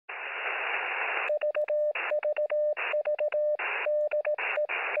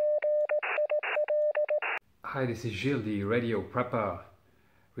Hi, this is Gilles, the radio prepper.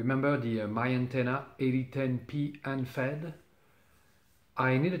 Remember the my antenna 8010P unfed?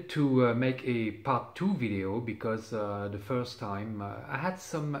 I needed to make a part 2 video because the first time I had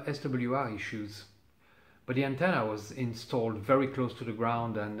some SWR issues. But the antenna was installed very close to the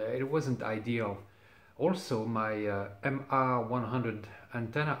ground and it wasn't ideal. Also, my MR100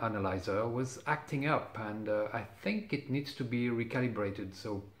 antenna analyzer was acting up and I think it needs to be recalibrated.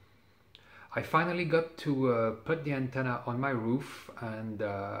 So I finally got to put the antenna on my roof and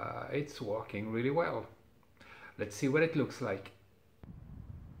it's working really well. Let's see what it looks like.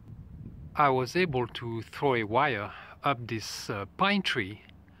 I was able to throw a wire up this pine tree.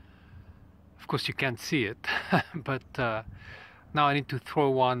 Of course you can't see it, but now I need to throw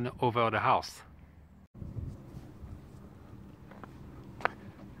one over the house.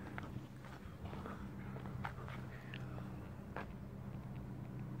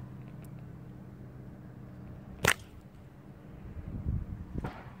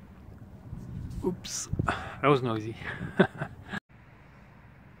 Oops, that was noisy.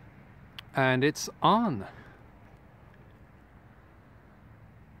 And it's on.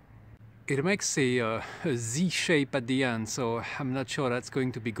 It makes a Z shape at the end, so I'm not sure that's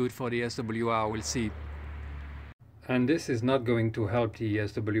going to be good for the SWR, we'll see. And this is not going to help the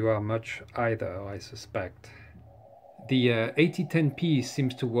SWR much either, I suspect. The 8010P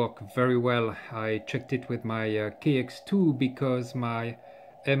seems to work very well. I checked it with my KX2 because my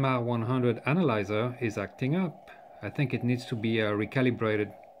MR100 analyzer is acting up. I think it needs to be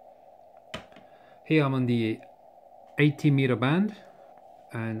recalibrated. Here I'm on the 80 meter band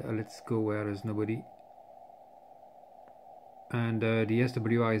and let's go where there's nobody. And the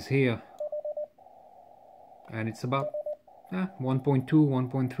SWR is here and it's about 1.2,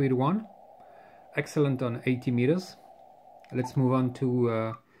 1.3 to 1. Excellent on 80 meters. Let's move on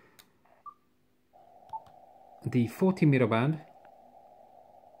to the 40 meter band.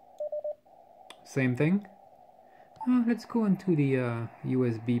 Same thing. Let's go into the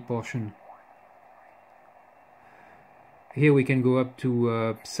USB portion. Here we can go up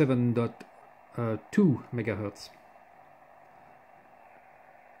to 7.2 megahertz.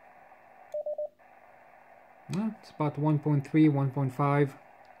 It's about 1.3, 1.5.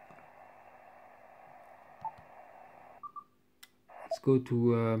 Let's go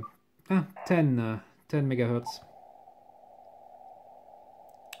to 10 megahertz.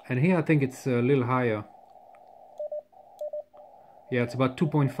 And here I think it's a little higher. Yeah, it's about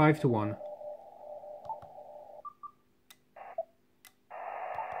 2.5 to 1.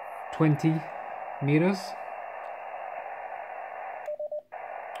 20 meters.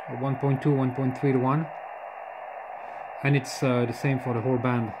 1.2, 1.3 to 1. And it's the same for the whole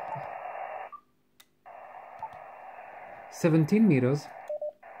band. 17 meters.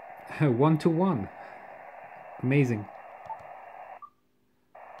 1 to 1. Amazing.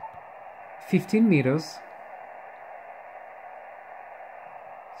 15 meters.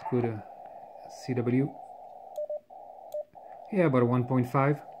 Let's go to CW. Yeah, about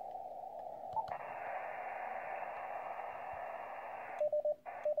 1.5.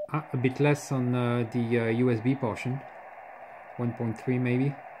 A bit less on the USB portion. 1.3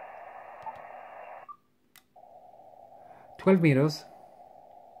 maybe. 12 meters.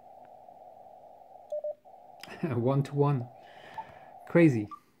 1 to 1. Crazy.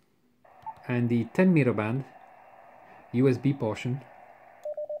 And the 10 meter band USB portion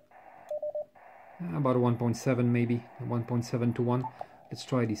about 1.7 maybe, 1.7 to 1. Let's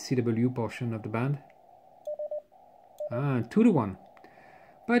try the CW portion of the band. 2 to 1,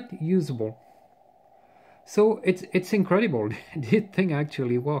 but usable. So it's incredible. This thing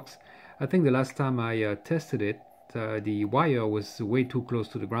actually works. I think the last time I tested it, the wire was way too close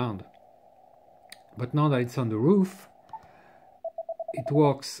to the ground, but now that it's on the roof, it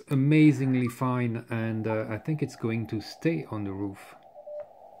works amazingly fine, and I think it's going to stay on the roof.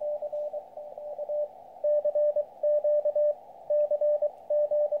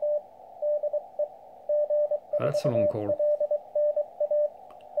 That's a long call.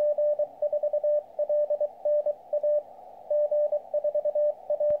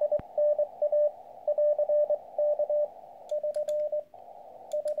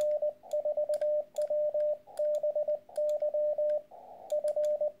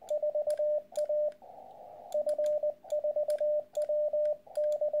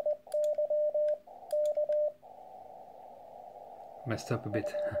 Messed up a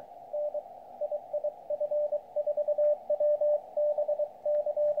bit.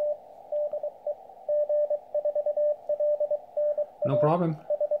 No problem.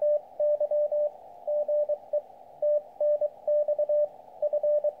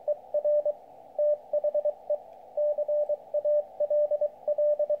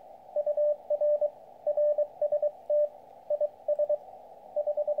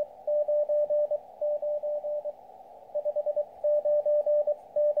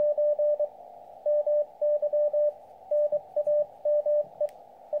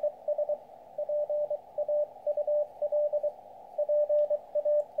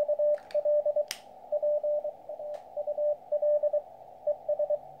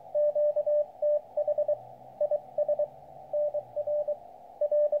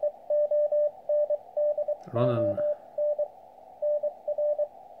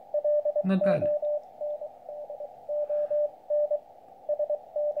 Not bad.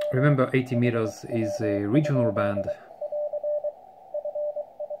 Remember, 80 meters is a regional band.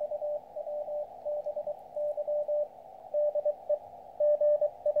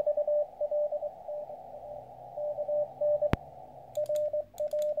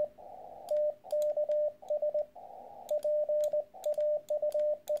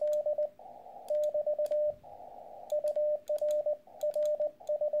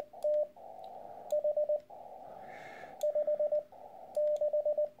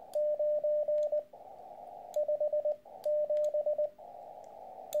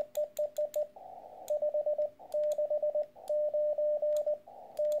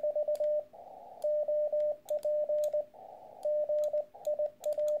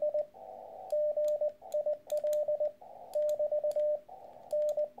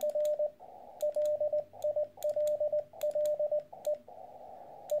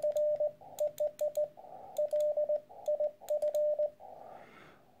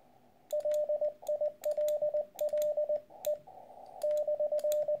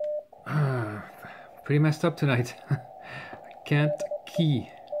 Pretty messed up tonight. I can't key.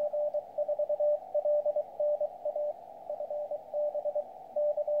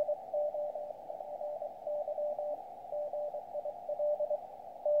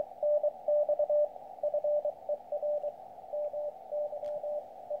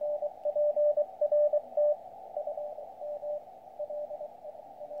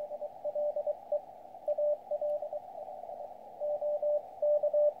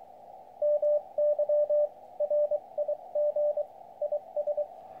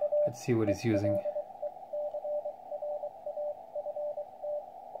 Let's see what he's using.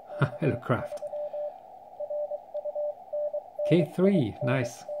 Hello, Craft. K3,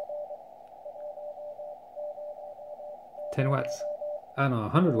 nice. 10 watts. Ah no,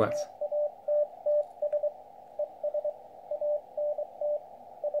 100 watts.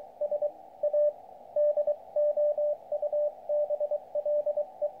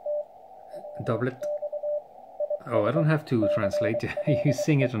 Doublet. Oh, I don't have to translate. You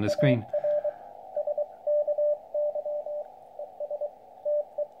sing it on the screen.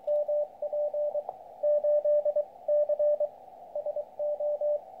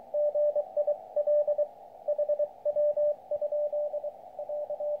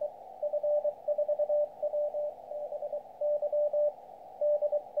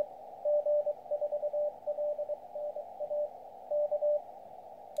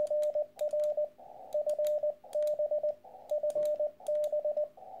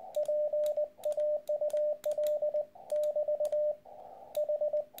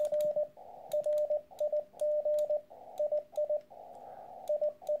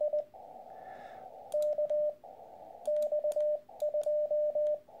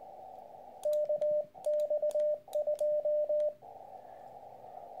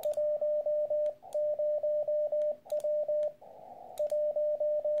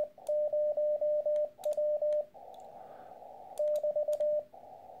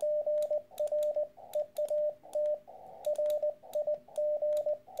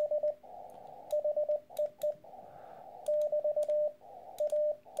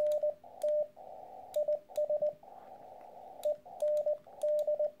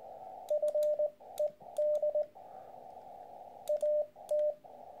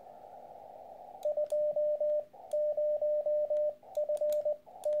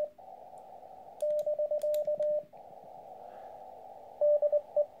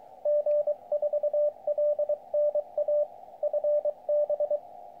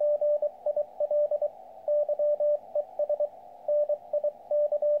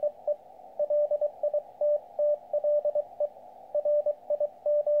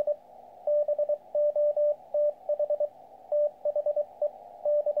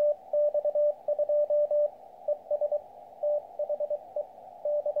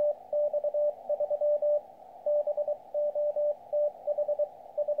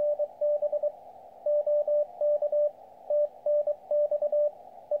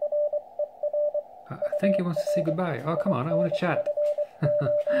 I think he wants to say goodbye. Oh, come on, I want to chat.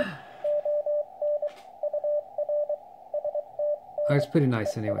 It's pretty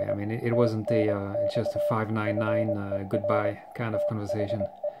nice anyway. I mean, it wasn't a just a 599 goodbye kind of conversation.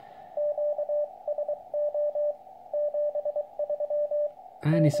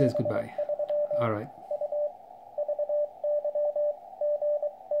 And he says goodbye. All right.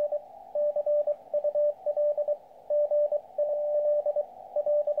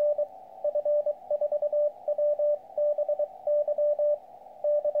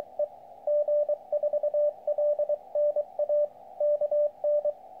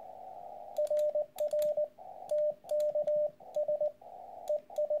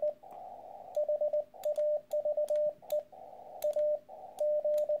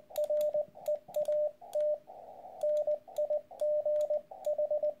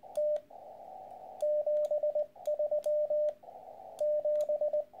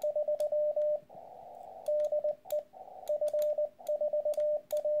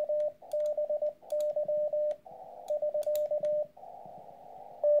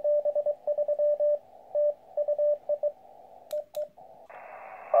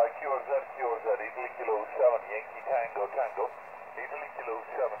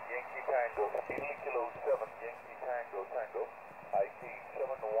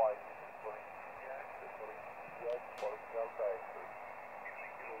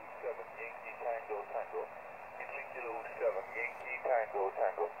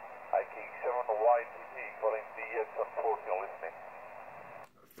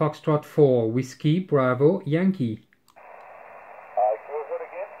 Foxtrot 4 Whiskey Bravo Yankee. QRZ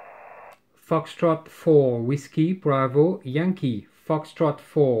again? Foxtrot 4 Whiskey Bravo Yankee. Foxtrot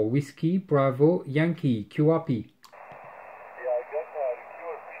 4 Whiskey Bravo Yankee QRP. Yeah, I got the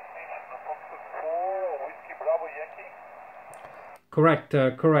QRP station Foxtrot 4 Whiskey Bravo Yankee.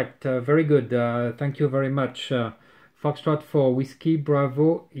 Correct. Very good. Thank you very much. Foxtrot 4 Whiskey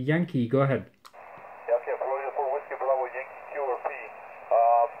Bravo Yankee. Go ahead. Yeah, okay, for Whiskey Bravo Yankee QRP.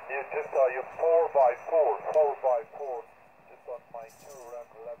 You're 4x4, just on my 2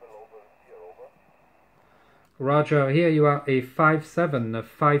 ramp level over here, over. Roger, here you are a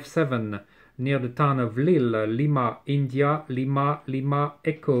 5757 near the town of Lille, Lima, India, Lima,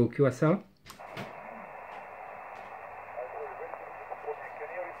 Echo, QSL. Can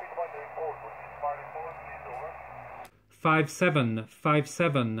you repeat my report? What is my report, please, over?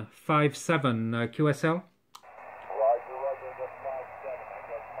 5757 QSL. Roger, that's 57. I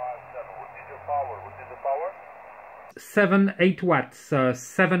got 57. What is your power? 8 watts,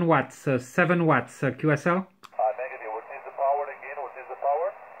 7 watts, 7 watts, QSL. Negative. What is the power again? What is the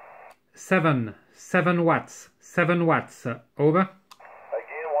power? 7 watts, 7 watts, over.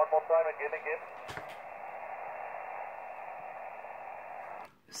 Again, one more time, again.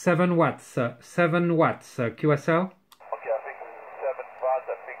 7 watts, QSL. Okay, I think this is 7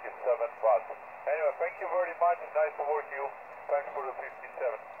 watts. Anyway, thank you very much. Nice to work you. Thanks for the 57.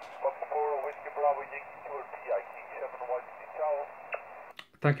 But for Whiskey Bravo Yankee QRP, I think 7 watts. Ciao.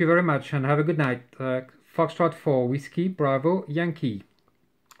 Thank you very much and have a good night. Foxtrot 4 Whiskey Bravo Yankee.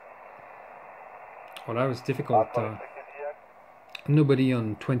 Well, that was difficult. Nobody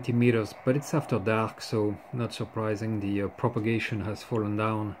on 20 meters, but it's after dark, so not surprising. The propagation has fallen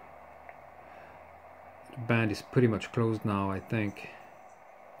down. The band is pretty much closed now, I think.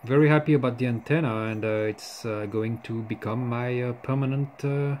 Very happy about the antenna, and it's going to become my permanent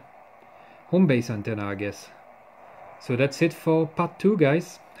home base antenna, I guess. So that's it for part 2,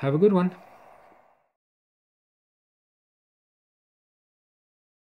 guys. Have a good one.